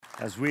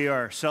As we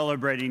are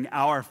celebrating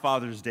our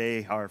Father's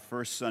Day, our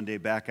first Sunday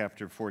back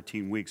after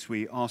 14 weeks,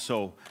 we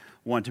also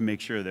want to make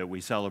sure that we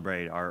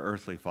celebrate our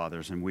earthly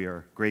fathers, and we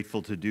are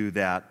grateful to do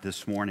that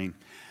this morning.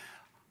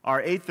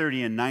 Our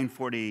 8:30 and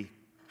 9:40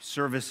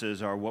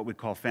 services are what we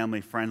call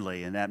family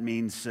friendly, and that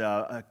means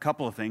a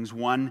couple of things.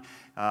 One,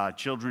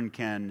 children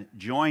can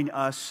join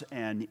us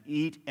and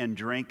eat and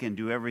drink and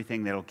do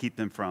everything that'll keep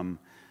them from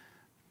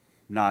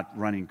not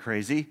running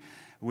crazy.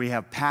 We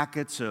have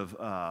packets of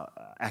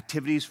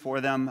activities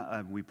for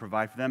them, we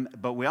provide for them,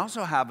 but we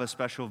also have a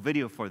special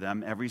video for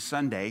them every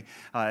Sunday.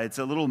 It's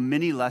a little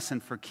mini lesson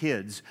for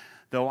kids,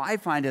 though I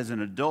find as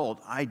an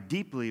adult, I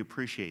deeply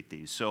appreciate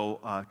these. So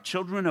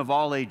children of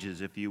all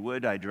ages, if you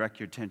would, I direct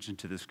your attention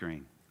to the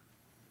screen.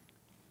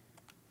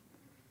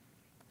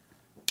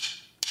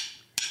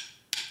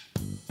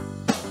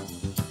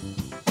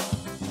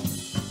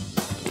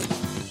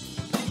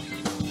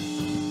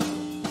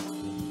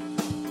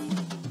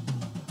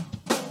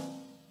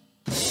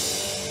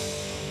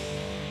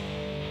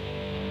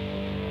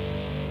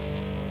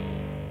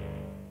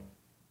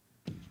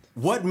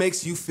 What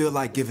makes you feel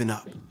like giving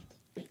up?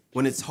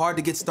 When it's hard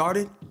to get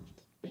started?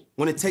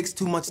 When it takes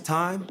too much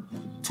time?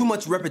 Too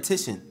much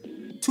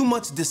repetition? Too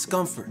much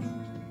discomfort?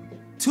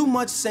 Too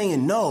much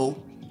saying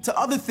no to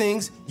other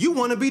things you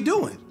want to be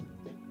doing?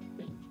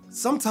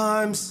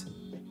 Sometimes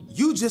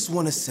you just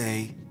want to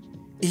say,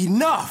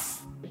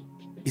 enough!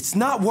 It's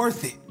not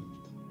worth it.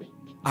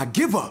 I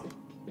give up.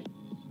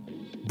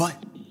 But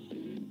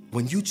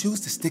when you choose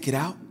to stick it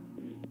out,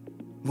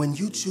 when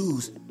you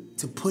choose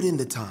to put in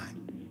the time,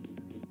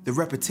 the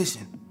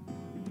repetition,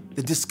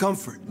 the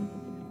discomfort,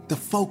 the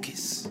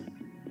focus,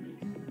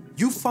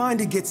 you find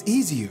it gets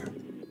easier.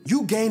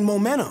 You gain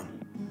momentum.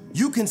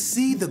 You can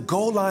see the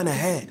goal line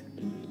ahead.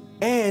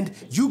 And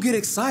you get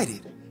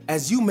excited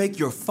as you make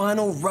your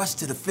final rush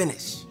to the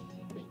finish.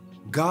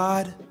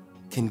 God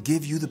can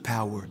give you the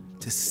power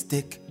to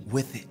stick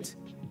with it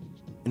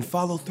and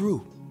follow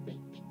through.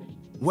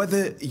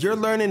 Whether you're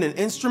learning an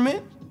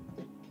instrument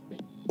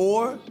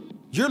or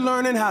you're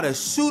learning how to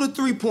shoot a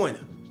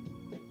three-pointer,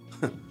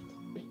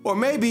 or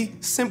maybe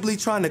simply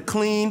trying to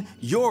clean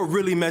your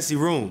really messy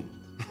room.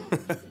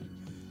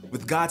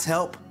 With God's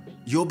help,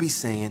 you'll be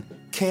saying,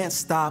 can't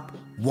stop,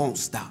 won't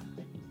stop.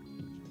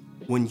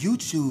 When you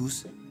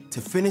choose to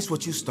finish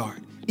what you start,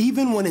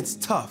 even when it's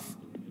tough,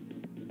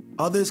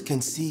 others can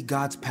see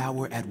God's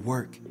power at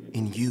work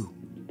in you.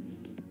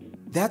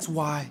 That's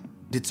why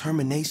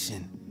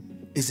determination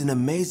is an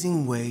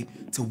amazing way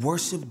to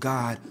worship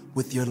God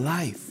with your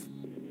life.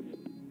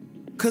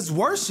 'Cause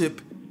worship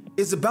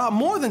is about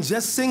more than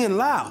just singing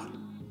loud.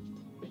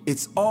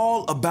 It's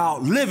all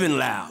about living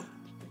loud.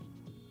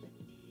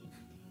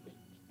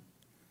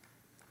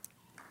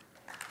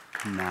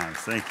 Nice,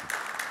 thank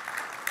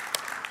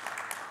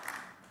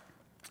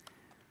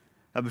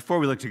you. Before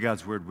we look to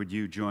God's word, would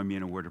you join me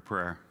in a word of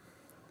prayer?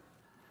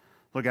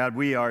 Lord God,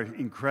 we are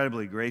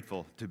incredibly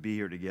grateful to be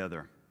here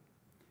together.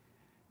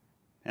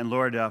 And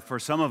Lord, for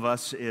some of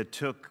us, it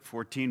took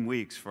 14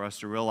 weeks for us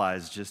to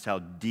realize just how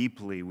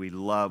deeply we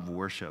love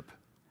worship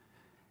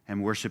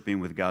and worshiping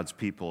with God's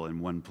people in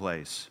one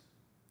place.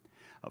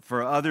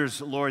 For others,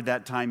 Lord,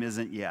 that time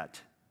isn't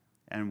yet.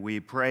 And we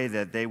pray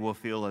that they will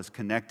feel as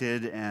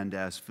connected and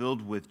as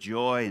filled with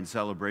joy and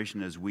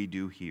celebration as we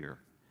do here.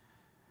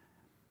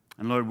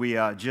 And Lord, we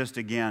just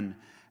again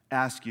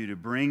ask you to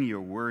bring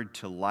your word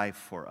to life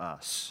for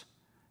us,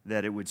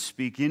 that it would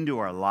speak into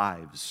our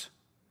lives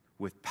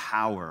with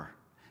power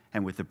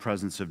and with the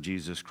presence of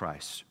Jesus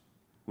Christ.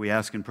 We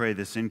ask and pray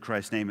this in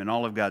Christ's name, and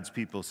all of God's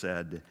people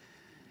said,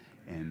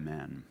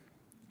 amen.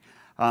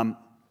 I'm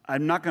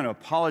not going to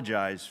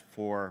apologize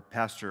for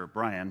Pastor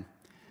Brian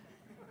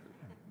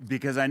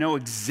because I know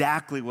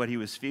exactly what he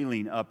was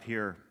feeling up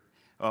here.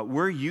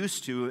 We're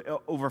used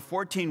to, over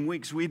 14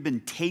 weeks, we've been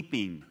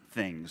taping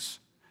things.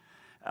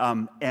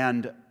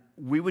 And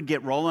we would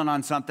get rolling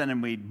on something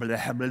and we'd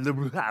blah, blah,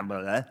 blah,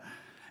 blah,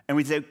 and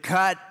we'd say,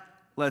 cut,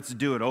 let's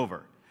do it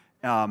over.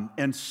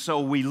 And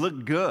so we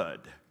looked good.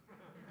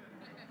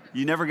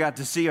 You never got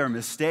to see our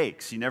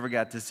mistakes. You never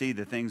got to see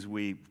the things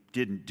we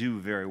didn't do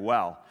very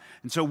well.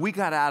 And so we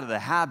got out of the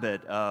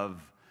habit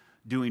of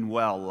doing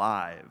well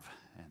live.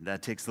 And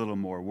that takes a little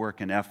more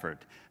work and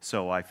effort.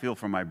 So I feel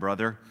for my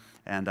brother,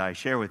 and I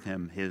share with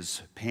him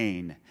his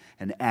pain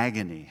and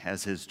agony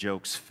as his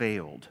jokes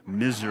failed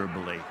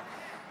miserably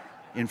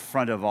in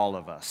front of all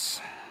of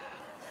us.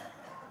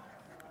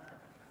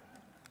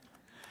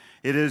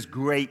 It is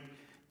great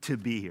to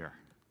be here,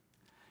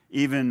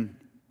 even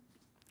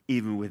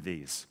with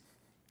these.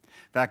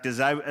 In fact, as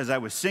I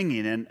was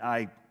singing, and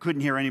I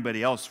couldn't hear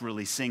anybody else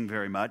really sing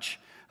very much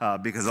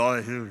because all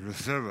I hear was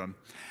them,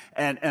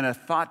 and a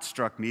thought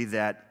struck me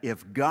that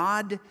if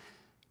God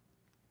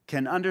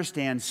can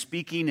understand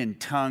speaking in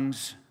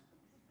tongues,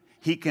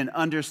 he can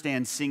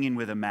understand singing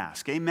with a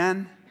mask.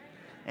 Amen?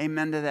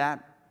 Amen to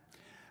that?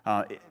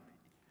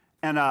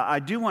 And I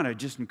do want to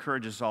just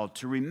encourage us all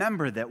to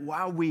remember that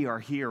while we are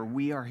here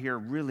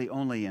really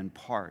only in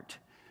part.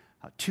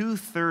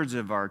 2/3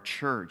 of our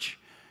church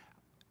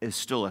is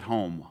still at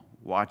home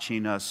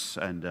watching us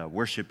and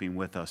worshiping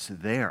with us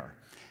there.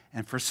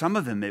 And for some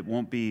of them, it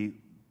won't be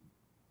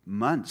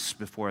months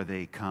before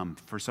they come.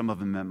 For some of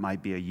them, it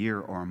might be a year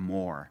or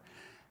more.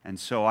 And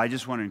so I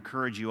just want to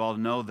encourage you all to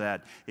know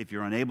that if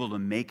you're unable to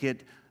make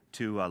it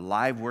to a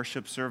live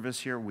worship service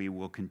here, we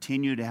will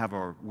continue to have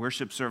our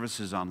worship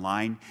services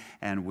online,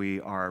 and we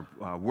are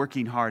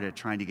working hard at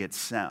trying to get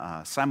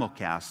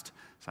simulcast?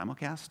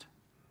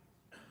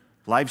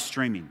 Live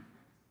streaming.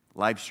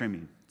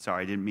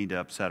 Sorry, I didn't mean to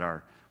upset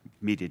our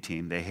media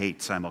team. They hate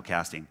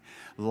simulcasting.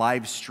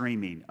 Live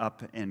streaming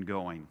up and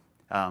going.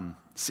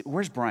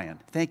 Where's Brian?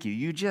 Thank you.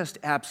 You just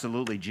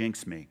absolutely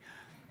jinxed me.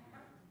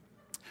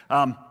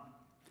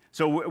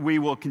 So we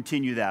will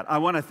continue that. I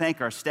want to thank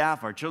our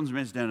staff. Our children's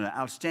ministry has done an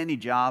outstanding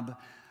job.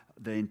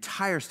 The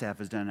entire staff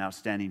has done an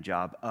outstanding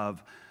job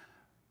of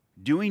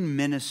doing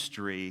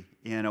ministry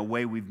in a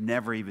way we've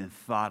never even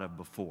thought of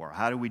before.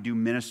 How do we do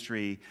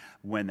ministry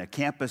when the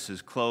campus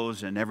is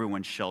closed and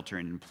everyone's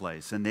sheltering in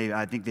place? And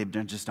I think they've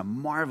done just a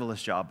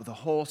marvelous job with the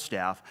whole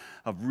staff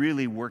of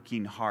really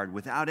working hard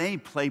without any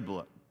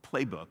playbook.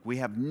 We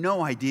have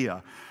no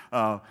idea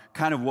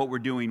kind of what we're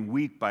doing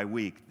week by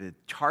week. The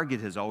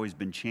target has always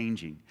been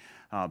changing.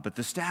 But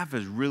the staff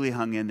has really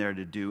hung in there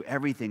to do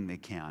everything they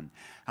can.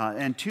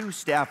 And two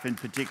staff in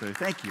particular,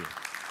 thank you.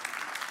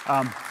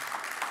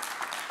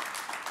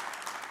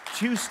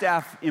 Two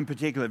staff in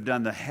particular have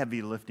done the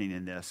heavy lifting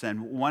in this.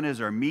 And one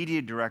is our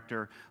media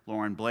director,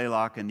 Lauren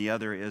Blaylock, and the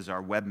other is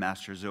our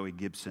webmaster, Zoe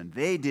Gibson.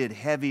 They did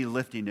heavy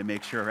lifting to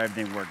make sure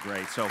everything worked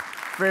great. So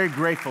very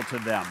grateful to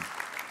them.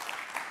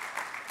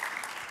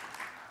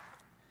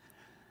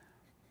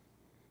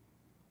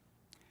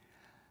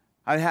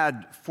 I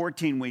had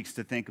 14 weeks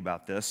to think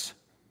about this,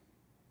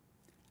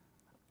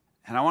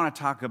 and I want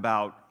to talk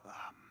about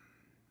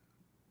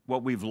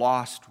what we've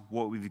lost,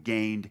 what we've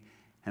gained,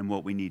 and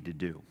what we need to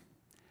do.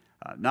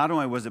 Not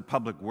only was it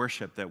public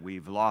worship that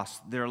we've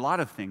lost, there are a lot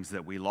of things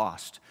that we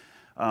lost.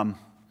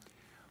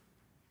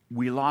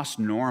 We lost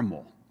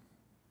normal.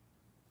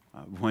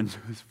 When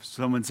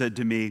someone said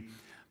to me,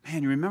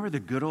 "Man, you remember the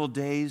good old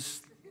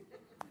days,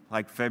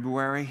 like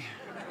February?"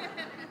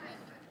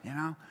 You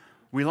know?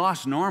 We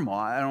lost normal.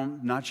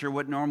 I'm not sure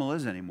what normal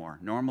is anymore.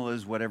 Normal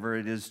is whatever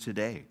it is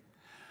today.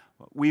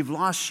 We've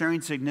lost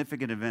sharing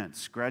significant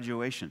events,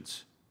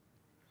 graduations,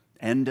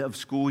 end of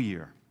school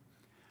year,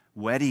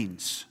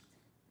 weddings,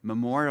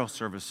 memorial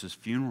services,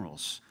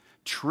 funerals,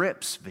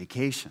 trips,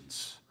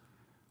 vacations.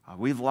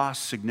 We've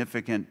lost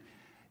significant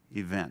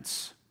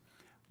events.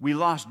 We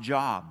lost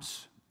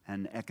jobs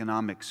and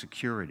economic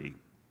security.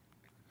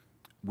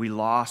 We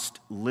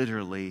lost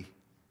literally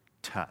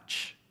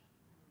touch.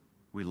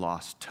 We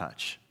lost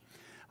touch.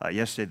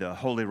 Yesterday, the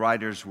Holy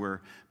Riders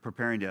were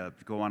preparing to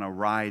go on a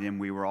ride, and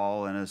we were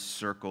all in a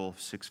circle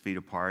 6 feet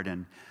apart.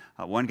 And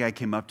one guy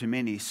came up to me,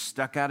 and he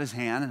stuck out his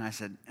hand, and I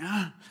said,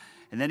 "Ah."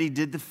 And then he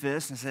did the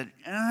fist, and I said,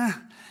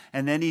 "Ah."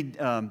 And then he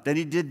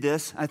did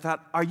this. I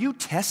thought, "Are you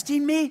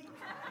testing me?"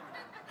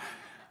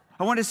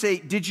 I want to say,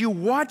 "Did you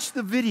watch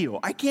the video?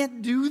 I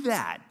can't do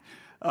that."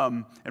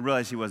 And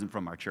realized he wasn't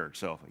from our church,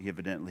 so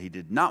evidently he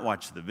did not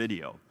watch the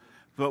video.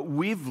 But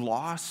we've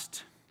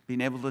lost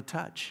being able to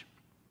touch.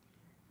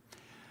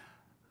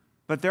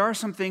 But there are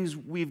some things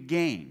we've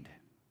gained.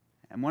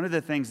 And one of the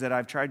things that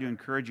I've tried to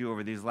encourage you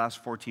over these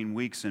last 14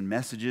 weeks in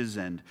messages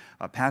and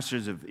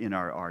pastors in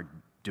our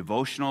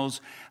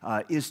devotionals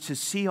is to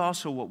see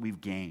also what we've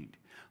gained.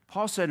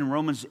 Paul said in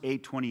Romans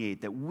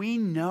 8:28 that we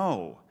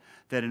know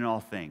that in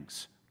all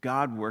things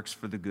God works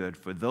for the good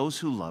for those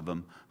who love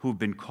him, who have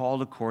been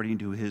called according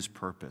to his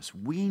purpose.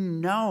 We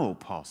know,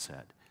 Paul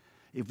said,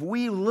 if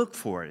we look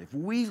for it,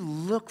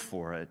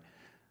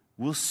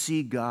 we'll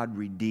see God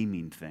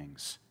redeeming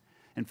things.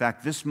 In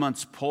fact, this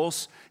month's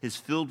Pulse is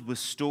filled with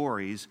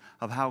stories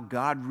of how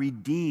God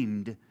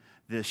redeemed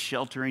this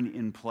sheltering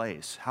in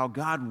place, how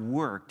God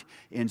worked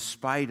in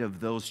spite of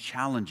those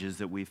challenges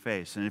that we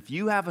face. And if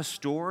you have a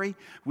story,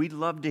 we'd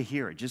love to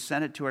hear it. Just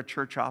send it to our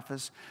church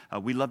office.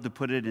 We'd love to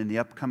put it in the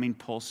upcoming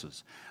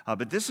Pulses.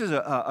 But this is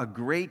a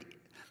great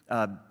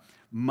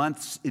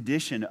month's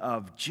edition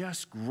of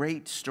just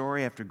great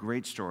story after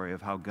great story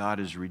of how God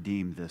has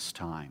redeemed this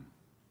time.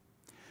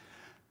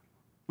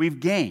 We've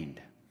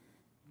gained.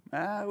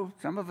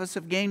 Some of us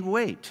have gained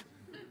weight.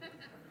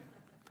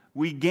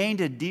 We gained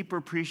a deeper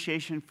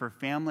appreciation for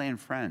family and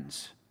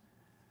friends.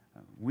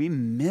 We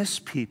miss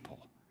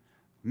people,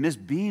 miss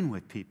being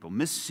with people,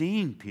 miss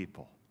seeing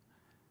people.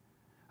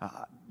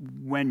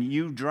 When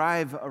you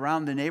drive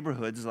around the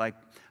neighborhoods like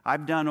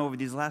I've done over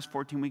these last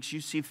 14 weeks,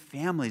 you see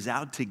families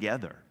out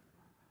together,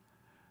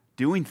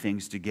 doing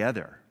things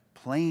together,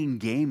 playing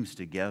games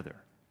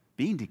together,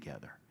 being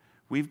together.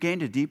 We've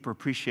gained a deeper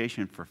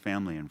appreciation for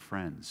family and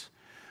friends.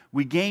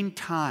 We gained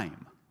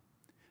time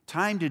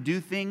to do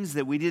things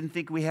that we didn't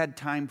think we had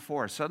time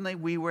for. Suddenly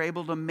we were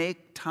able to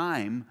make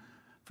time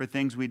for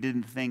things we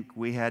didn't think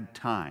we had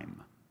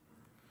time.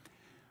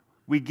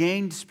 We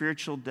gained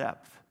spiritual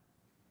depth.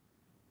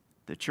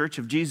 The Church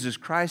of Jesus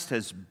Christ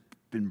has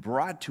been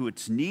brought to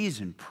its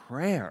knees in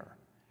prayer,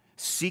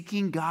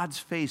 seeking God's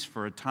face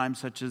for a time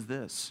such as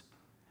this.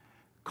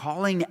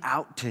 calling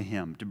out to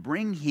him to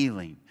bring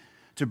healing,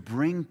 to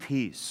bring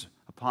peace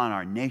upon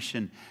our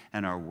nation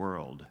and our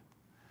world.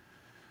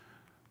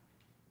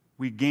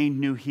 We gained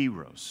new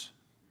heroes,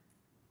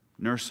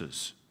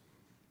 nurses,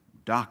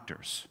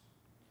 doctors,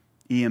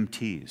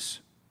 EMTs,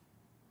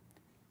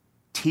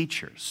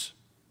 teachers.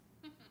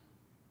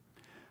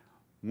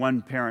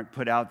 One parent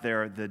put out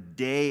there the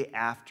day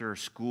after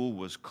school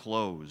was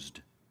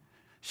closed,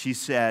 she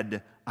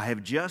said, I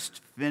have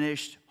just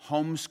finished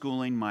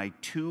homeschooling my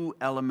 2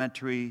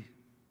 elementary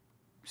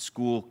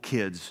school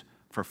kids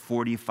for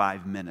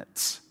 45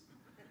 minutes.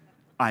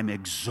 I'm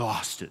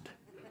exhausted.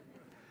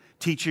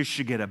 Teachers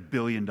should get $1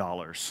 billion,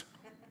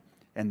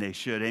 and they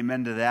should.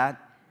 Amen to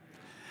that.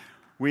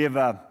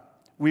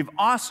 We've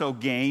also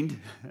gained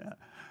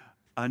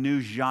a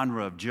new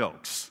genre of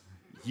jokes.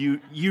 You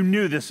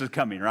knew this was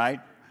coming, right?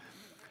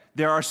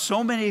 There are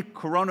so many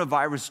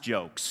coronavirus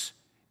jokes.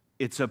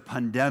 It's a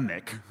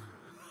pandemic.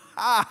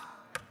 I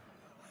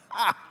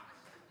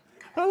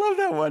love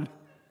that one.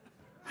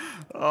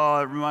 Oh,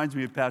 it reminds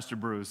me of Pastor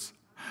Bruce.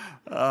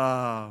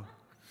 Why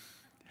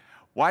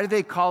do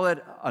they call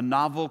it a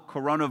novel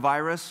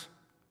coronavirus?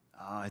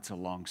 It's a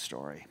long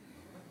story.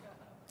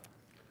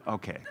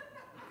 Okay.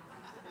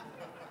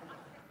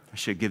 I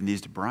should have given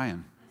these to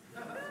Brian.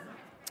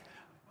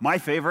 My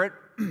favorite,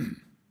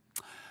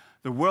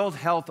 the World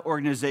Health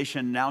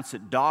Organization announced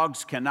that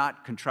dogs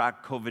cannot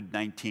contract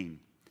COVID-19.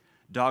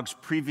 Dogs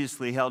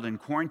previously held in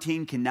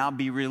quarantine can now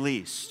be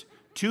released.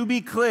 To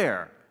be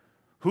clear,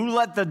 who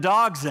let the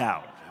dogs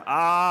out?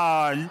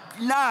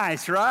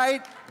 Nice,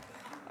 right?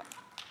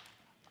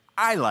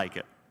 I like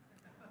it.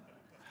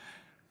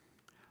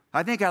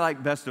 I think I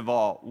like best of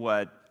all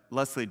what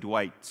Leslie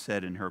Dwight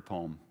said in her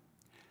poem.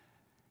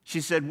 She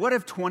said, what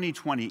if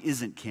 2020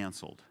 isn't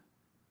canceled?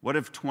 What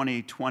if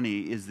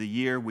 2020 is the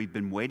year we've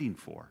been waiting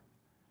for?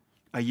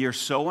 A year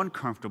so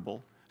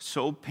uncomfortable,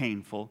 so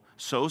painful,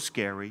 so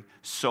scary,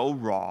 so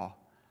raw,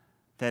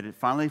 that it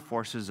finally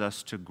forces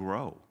us to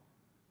grow.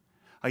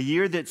 A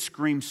year that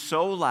screams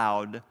so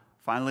loud,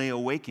 finally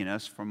awaking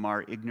us from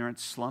our ignorant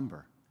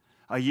slumber.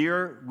 A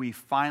year we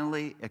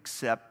finally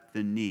accept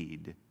the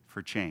need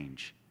for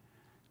change,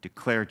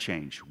 declare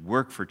change,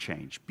 work for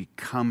change,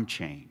 become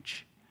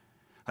change.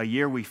 A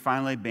year we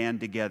finally band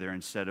together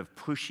instead of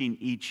pushing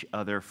each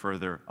other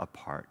further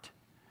apart.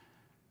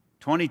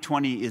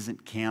 2020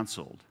 isn't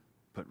canceled,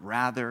 but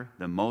rather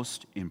the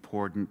most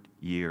important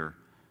year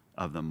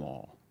of them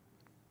all.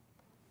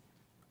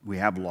 We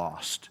have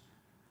lost,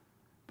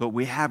 but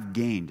we have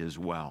gained as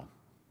well.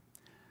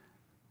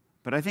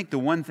 But I think the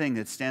one thing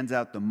that stands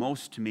out the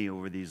most to me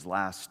over these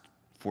last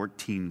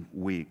 14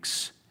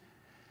 weeks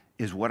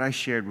is what I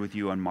shared with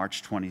you on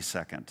March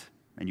 22nd.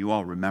 And you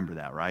all remember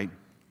that, right?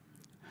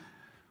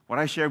 What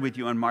I shared with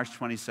you on March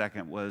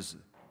 22nd was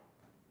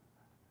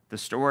the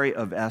story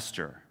of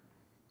Esther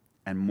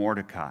and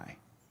Mordecai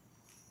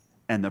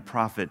and the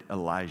prophet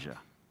Elijah,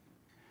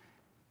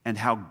 and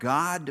how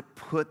God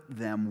put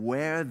them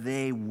where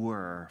they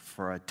were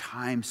for a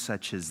time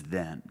such as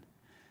then.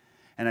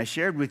 And I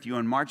shared with you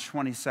on March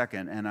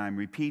 22nd, and I'm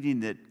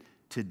repeating it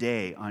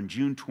today on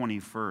June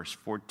 21st,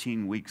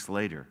 14 weeks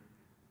later,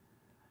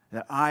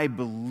 that I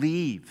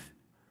believe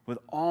with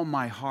all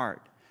my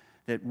heart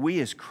that we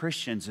as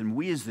Christians and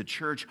we as the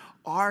church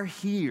are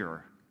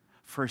here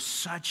for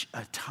such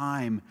a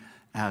time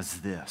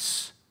as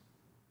this.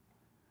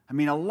 I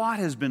mean, a lot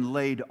has been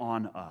laid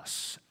on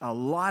us. A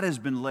lot has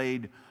been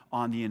laid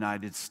on the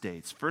United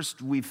States.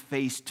 First, we've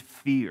faced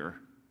fear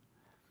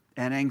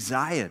and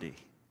anxiety.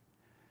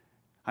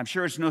 I'm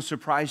sure it's no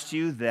surprise to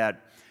you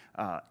that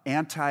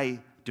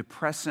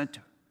antidepressant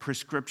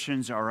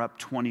prescriptions are up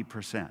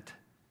 20%.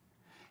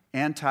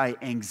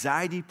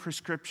 Anti-anxiety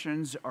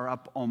prescriptions are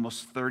up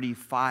almost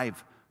 35%.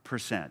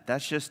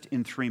 That's just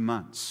in 3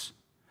 months.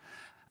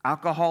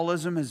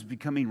 Alcoholism is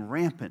becoming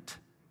rampant.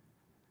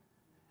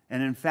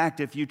 And in fact,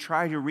 if you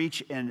try to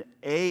reach an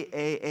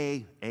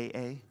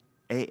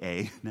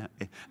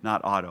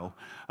not auto,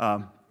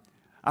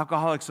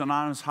 Alcoholics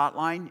Anonymous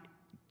hotline,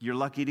 you're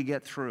lucky to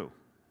get through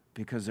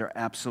because they're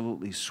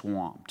absolutely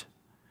swamped.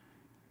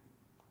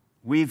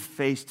 We've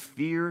faced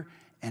fear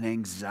and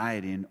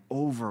anxiety and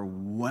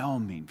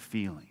overwhelming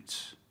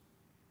feelings.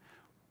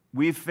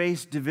 We've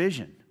faced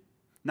division,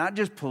 not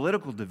just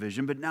political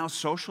division, but now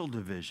social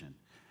division.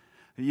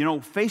 You know,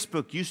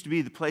 Facebook used to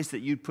be the place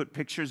that you'd put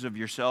pictures of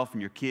yourself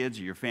and your kids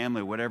or your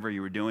family or whatever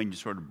you were doing. You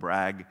sort of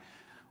brag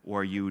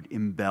or you'd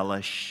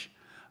embellish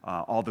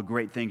all the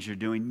great things you're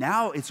doing.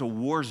 Now it's a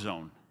war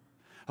zone,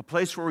 a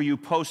place where you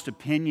post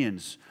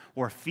opinions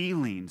or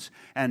feelings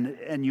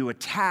and you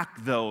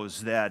attack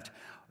those that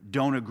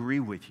don't agree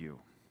with you.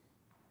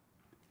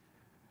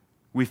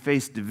 We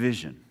faced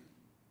division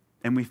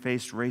and we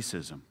faced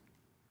racism.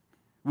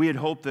 We had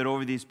hoped that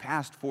over these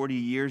past 40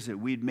 years that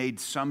we'd made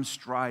some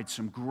strides,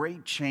 some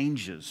great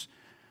changes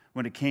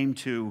when it came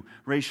to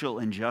racial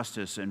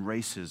injustice and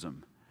racism,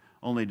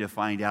 only to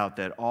find out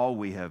that all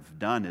we have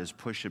done is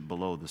push it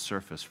below the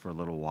surface for a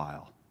little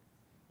while.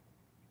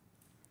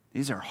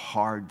 These are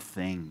hard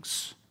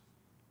things.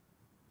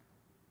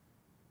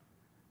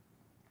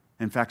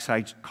 In fact,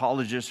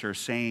 psychologists are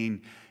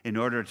saying in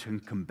order to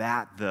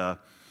combat the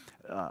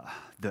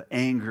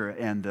anger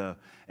and the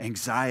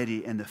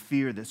anxiety and the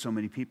fear that so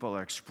many people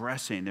are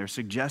expressing, they're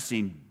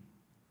suggesting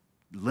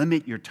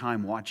limit your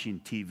time watching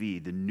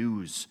TV, the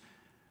news.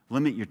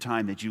 Limit your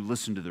time that you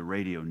listen to the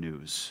radio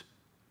news.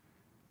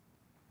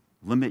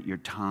 Limit your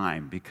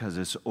time because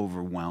it's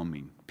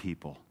overwhelming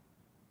people.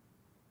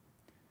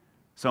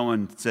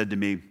 Someone said to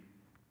me,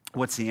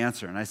 "What's the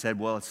answer?" And I said,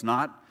 well, it's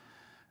not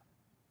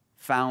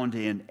found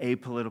in a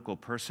political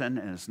person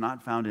and it's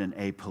not found in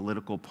a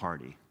political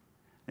party.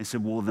 They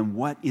said, well, then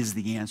what is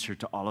the answer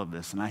to all of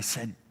this? And I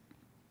said,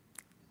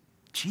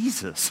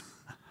 Jesus.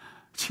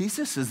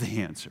 Jesus is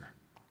the answer.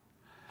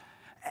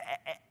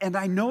 And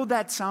I know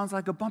that sounds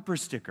like a bumper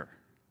sticker.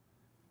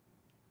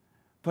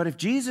 But if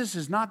Jesus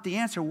is not the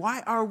answer,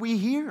 why are we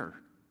here?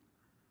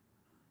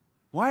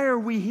 Why are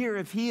we here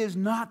if he is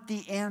not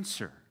the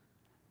answer?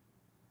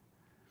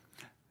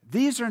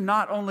 These are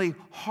not only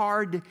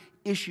hard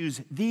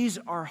issues, these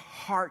are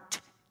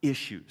heart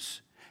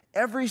issues.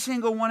 Every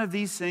single one of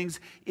these things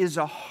is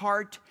a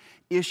heart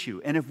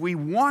issue. And if we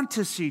want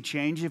to see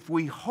change, if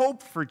we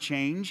hope for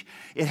change,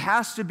 it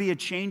has to be a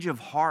change of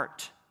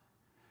heart.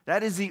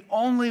 That is the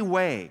only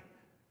way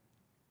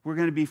we're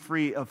going to be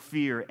free of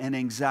fear and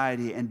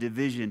anxiety and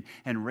division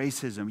and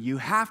racism. You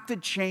have to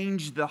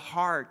change the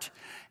heart,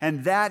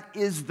 and that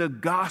is the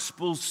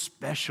gospel's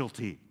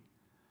specialty.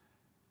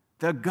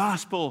 The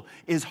gospel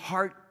is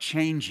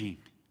heart-changing.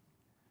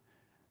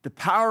 The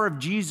power of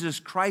Jesus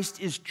Christ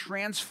is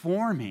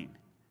transforming.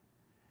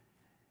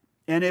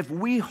 And if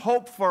we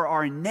hope for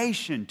our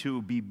nation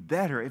to be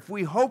better, if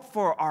we hope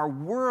for our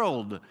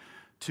world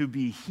to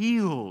be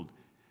healed,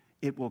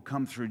 it will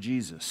come through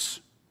Jesus.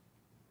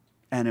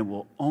 And it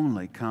will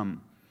only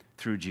come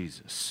through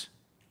Jesus.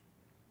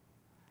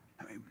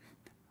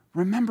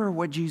 Remember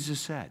what Jesus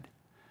said.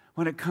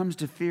 When it comes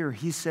to fear,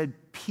 he said,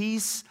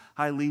 "Peace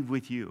I leave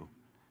with you.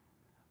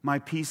 My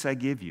peace I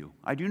give you.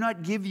 I do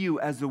not give you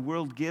as the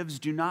world gives.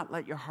 Do not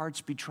let your hearts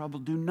be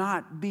troubled. Do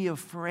not be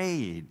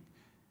afraid."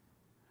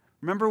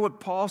 Remember what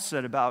Paul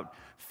said about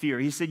fear.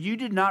 He said, "You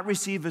did not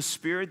receive a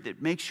spirit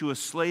that makes you a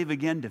slave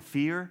again to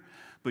fear,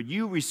 but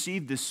you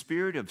received the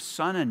spirit of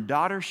son and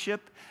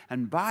daughtership,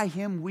 and by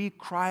him we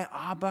cry,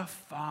 Abba,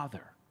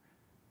 Father."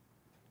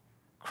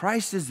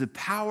 Christ is the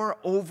power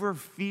over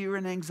fear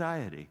and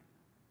anxiety.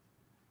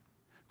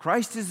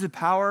 Christ is the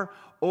power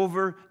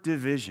over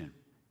division.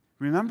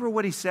 Remember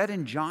what he said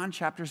in John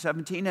chapter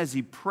 17 as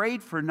he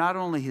prayed for not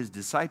only his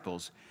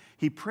disciples,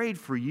 he prayed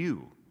for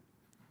you.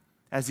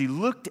 As he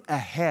looked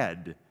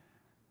ahead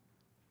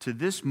to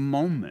this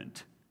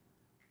moment,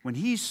 when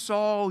he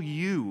saw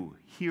you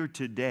here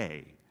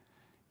today,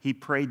 he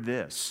prayed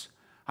this: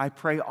 "I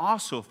pray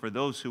also for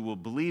those who will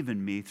believe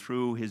in me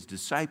through his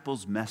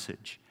disciples'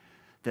 message,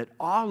 that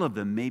all of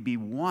them may be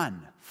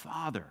one,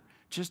 Father,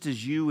 just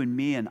as you and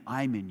me and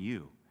I'm in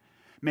you.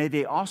 May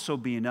they also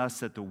be in us,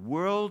 that the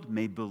world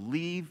may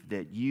believe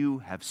that you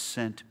have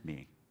sent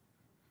me.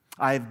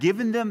 I have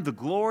given them the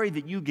glory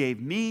that you gave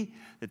me,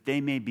 that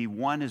they may be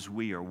one as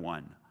we are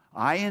one.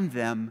 I and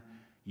them,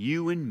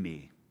 you and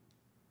me."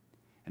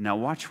 And now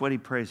watch what he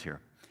prays here.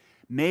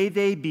 "May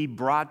they be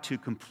brought to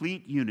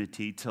complete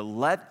unity, to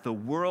let the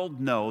world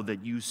know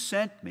that you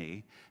sent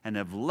me and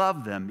have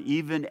loved them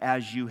even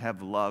as you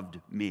have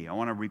loved me." I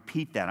want to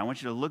repeat that. I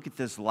want you to look at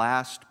this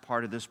last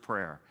part of this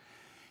prayer.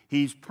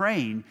 He's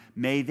praying,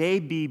 may they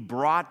be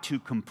brought to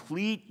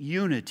complete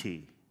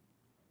unity.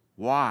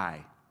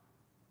 Why?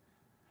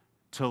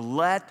 To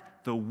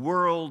let the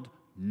world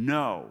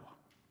know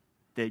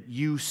that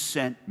you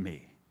sent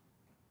me.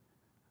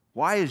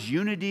 Why is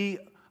unity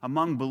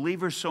among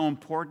believers so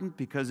important?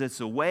 Because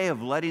it's a way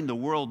of letting the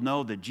world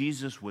know that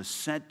Jesus was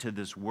sent to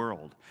this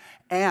world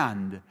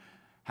and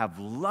have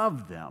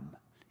loved them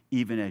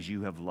even as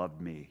you have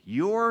loved me.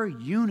 Your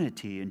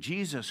unity in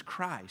Jesus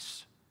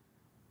Christ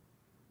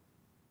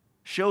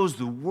shows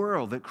the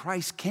world that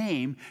Christ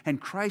came, and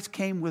Christ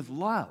came with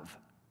love.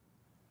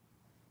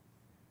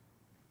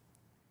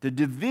 The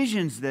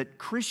divisions that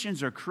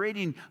Christians are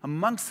creating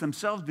amongst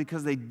themselves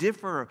because they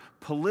differ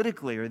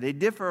politically or they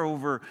differ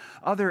over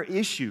other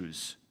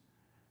issues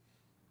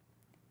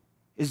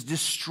is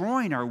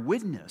destroying our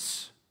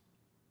witness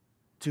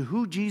to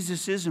who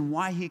Jesus is and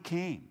why he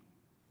came.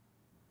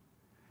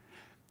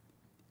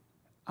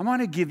 I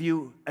want to give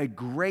you a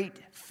great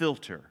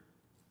filter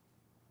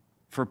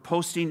for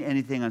posting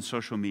anything on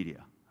social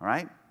media, all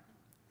right?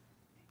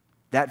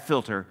 That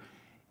filter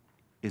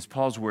is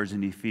Paul's words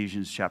in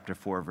Ephesians chapter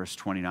 4, verse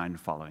 29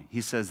 and following. He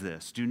says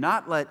this: "Do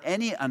not let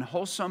any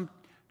unwholesome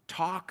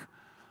talk,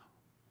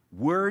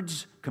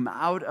 words come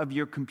out of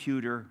your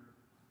computer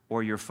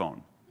or your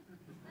phone,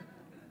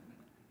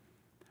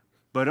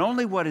 but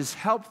only what is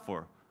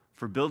helpful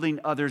for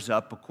building others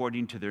up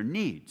according to their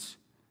needs,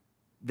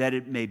 that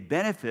it may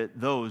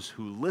benefit those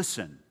who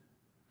listen.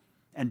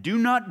 And do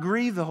not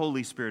grieve the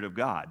Holy Spirit of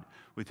God,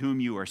 with whom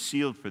you are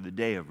sealed for the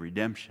day of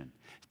redemption.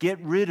 Get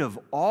rid of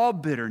all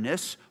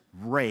bitterness,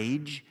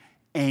 rage,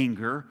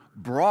 anger,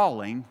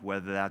 brawling,"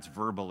 whether that's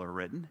verbal or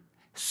written,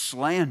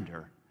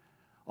 "slander,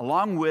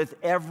 along with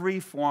every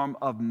form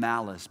of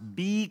malice.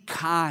 Be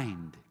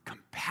kind,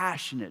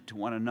 compassionate to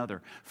one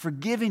another,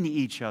 forgiving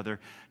each other,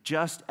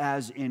 just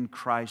as in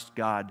Christ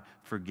God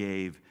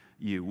forgave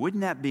you.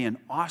 Wouldn't that be an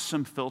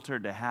awesome filter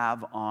to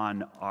have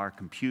on our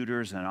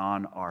computers and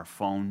on our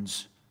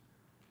phones?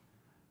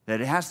 That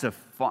it has to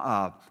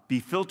be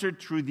filtered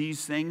through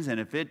these things, and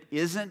if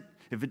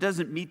it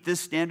doesn't meet this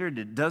standard,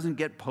 it doesn't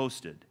get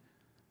posted.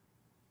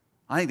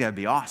 I think that'd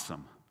be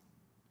awesome.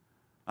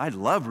 I'd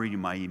love reading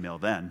my email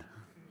then.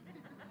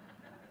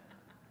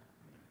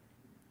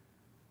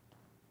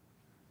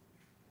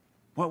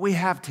 What we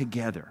have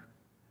together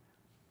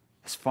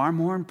is far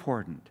more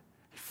important,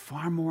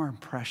 far more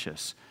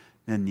precious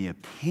than the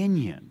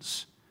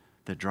opinions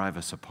that drive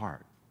us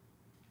apart.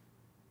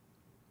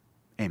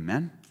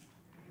 Amen?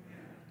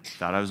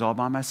 Thought I was all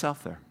by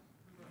myself there.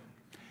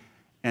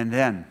 And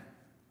then,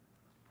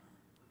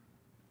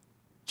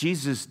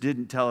 Jesus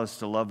didn't tell us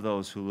to love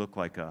those who look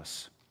like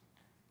us.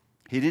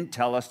 He didn't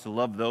tell us to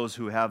love those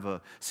who have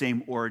a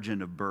same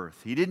origin of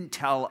birth. He didn't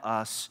tell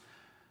us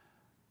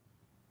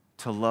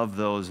to love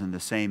those in the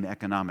same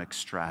economic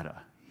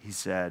strata. He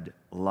said,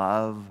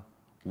 love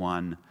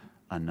one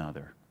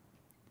another.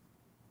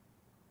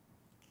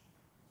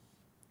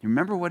 You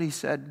remember what he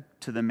said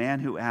to the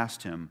man who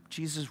asked him,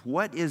 Jesus,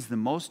 what is the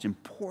most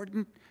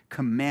important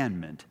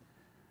commandment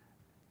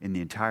in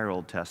the entire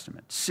Old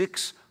Testament?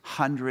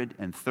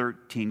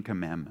 613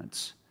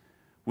 commandments.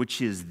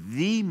 Which is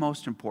the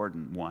most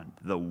important one,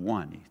 the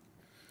one?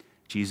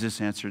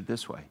 Jesus answered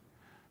this way.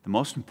 The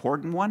most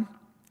important one,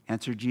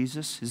 answered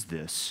Jesus, is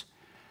this.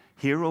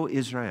 Hear, O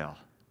Israel,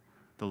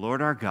 the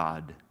Lord our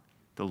God,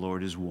 the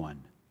Lord is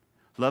one.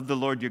 Love the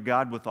Lord your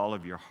God with all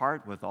of your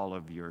heart, with all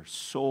of your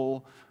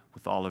soul,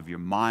 with all of your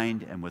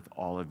mind, and with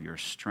all of your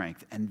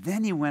strength. And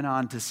then he went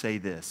on to say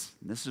this.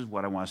 And this is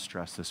what I want to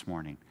stress this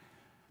morning.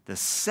 The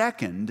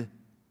second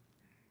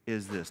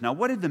is this. Now,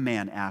 what did the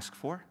man ask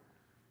for?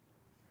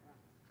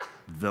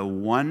 The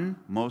one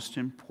most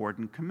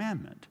important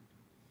commandment.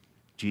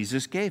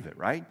 Jesus gave it,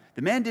 right?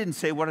 The man didn't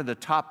say, what are the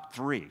top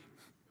three?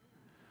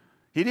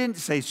 He didn't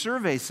say,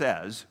 survey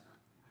says.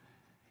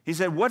 He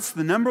said, what's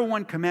the number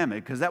one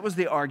commandment? Because that was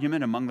the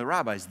argument among the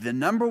rabbis. The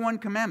number one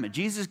commandment.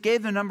 Jesus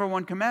gave the number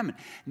one commandment.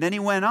 And then he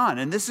went on,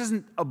 and this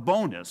isn't a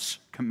bonus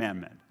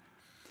commandment.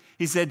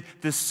 He said,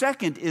 the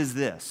second is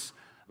this.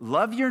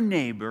 Love your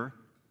neighbor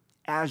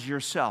as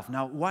yourself.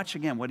 Now, watch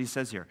again what he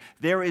says here.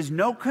 There is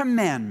no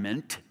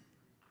commandment,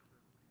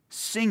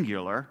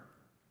 singular,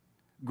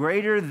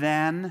 greater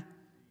than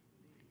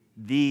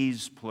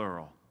these,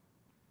 plural.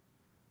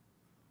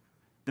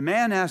 The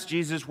man asked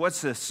Jesus, what's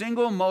the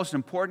single most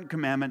important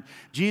commandment?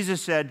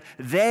 Jesus said,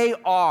 they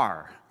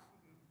are.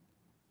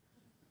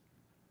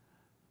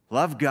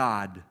 Love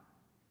God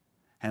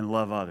and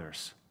love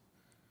others.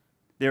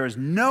 There is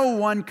no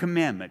one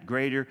commandment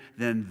greater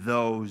than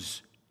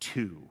those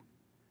two,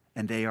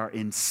 and they are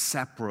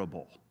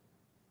inseparable.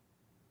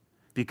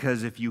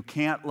 Because if you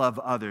can't love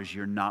others,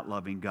 you're not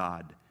loving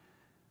God.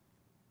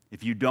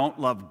 If you don't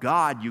love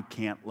God, you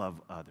can't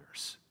love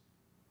others.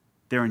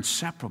 They're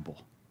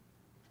inseparable.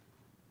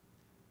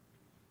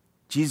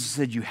 Jesus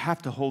said you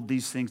have to hold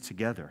these things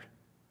together.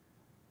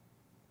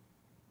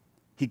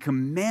 He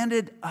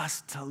commanded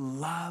us to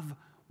love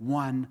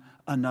one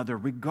another,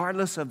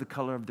 regardless of the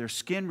color of their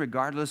skin,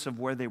 regardless of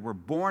where they were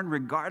born,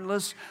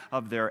 regardless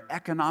of their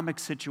economic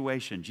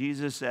situation.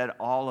 Jesus said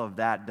all of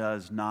that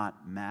does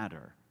not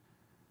matter.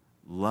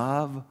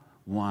 Love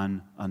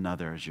one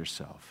another as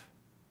yourself.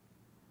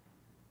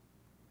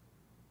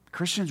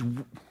 Christians,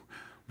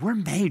 we're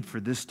made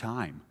for this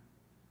time.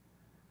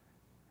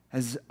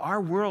 As our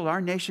world,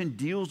 our nation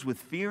deals with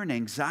fear and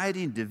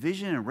anxiety and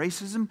division and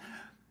racism,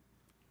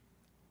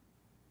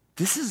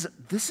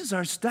 this is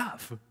our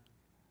stuff.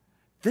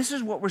 This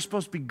is what we're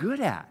supposed to be good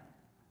at.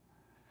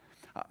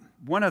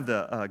 One of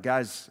the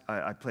guys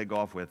I play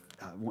golf with,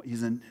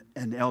 he's an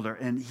elder,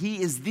 and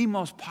he is the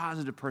most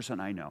positive person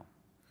I know.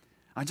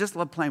 I just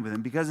love playing with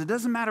him because it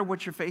doesn't matter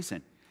what you're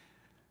facing.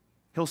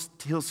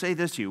 He'll say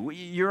this to you.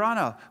 You're on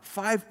a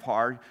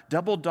 5-par,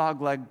 double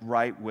dogleg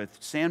right with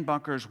sand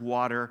bunkers,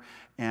 water,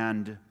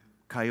 and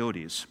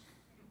coyotes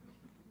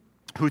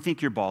who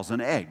think your ball's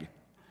an egg.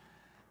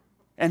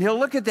 And he'll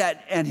look at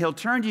that and he'll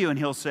turn to you and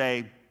he'll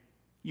say,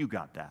 you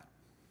got that.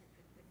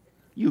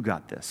 You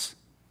got this.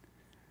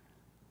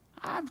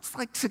 It's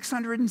like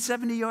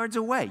 670 yards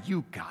away.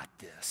 You got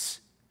this.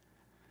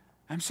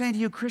 I'm saying to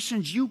you,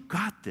 Christians, you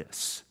got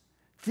this.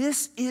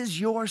 This is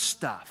your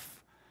stuff.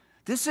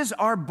 This is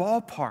our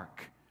ballpark.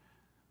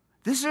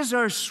 This is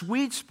our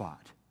sweet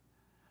spot.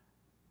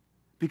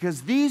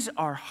 Because these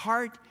are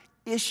heart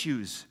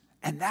issues,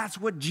 and that's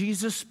what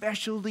Jesus'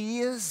 specialty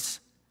is.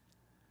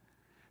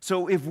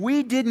 So if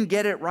we didn't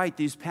get it right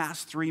these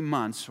past 3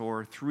 months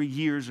or 3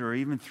 years or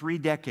even 3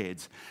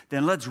 decades,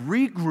 then let's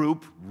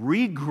regroup,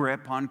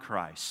 regrip on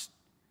Christ,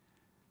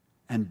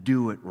 and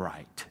do it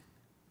right.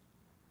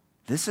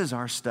 This is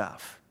our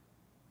stuff.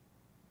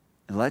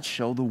 And let's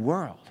show the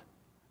world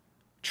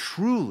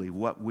truly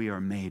what we are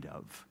made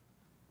of.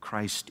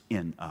 Christ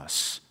in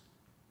us,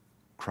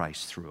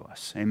 Christ through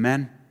us.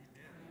 Amen?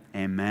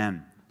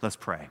 Amen. Let's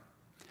pray.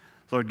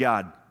 Lord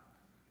God,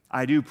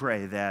 I do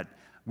pray that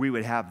we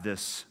would have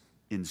this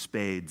in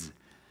spades.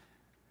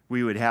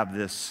 We would have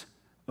this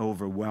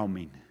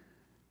overwhelming.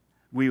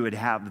 We would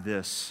have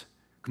this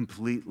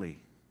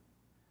completely.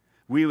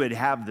 We would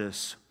have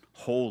this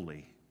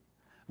wholly.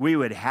 We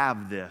would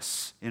have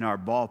this in our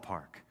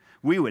ballpark.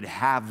 We would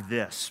have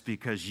this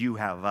because you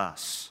have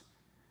us.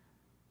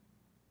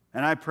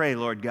 And I pray,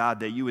 Lord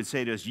God, that you would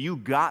say to us, you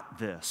got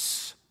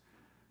this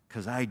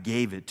because I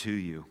gave it to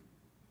you.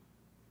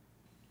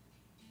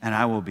 And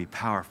I will be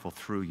powerful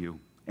through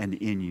you and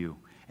in you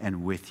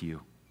and with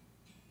you.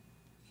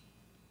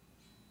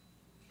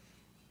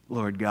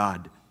 Lord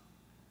God,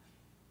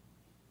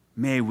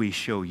 may we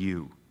show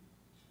you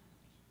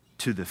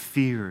to the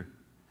fear,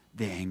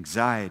 the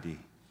anxiety,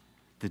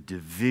 the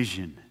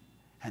division,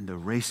 and the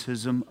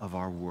racism of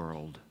our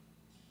world.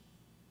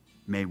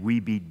 May we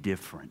be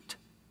different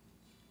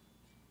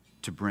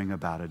to bring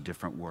about a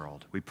different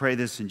world. We pray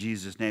this in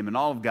Jesus' name, and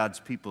all of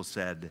God's people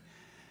said,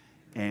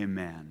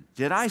 amen.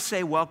 Did I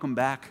say welcome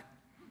back?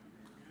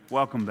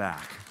 Welcome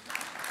back.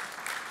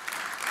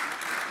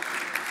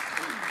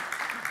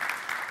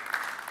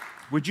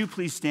 Would you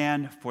please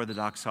stand for the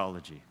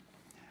doxology?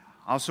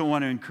 I also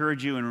want to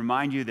encourage you and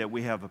remind you that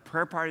we have a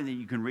prayer party that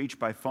you can reach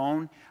by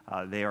phone.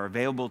 They are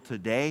available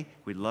today.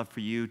 We'd love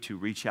for you to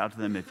reach out to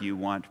them if you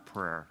want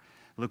prayer.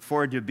 Look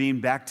forward to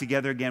being back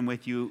together again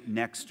with you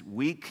next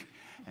week.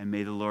 And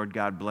may the Lord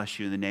God bless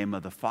you in the name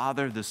of the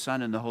Father, the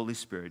Son, and the Holy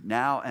Spirit,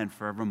 now and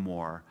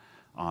forevermore.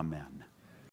 Amen.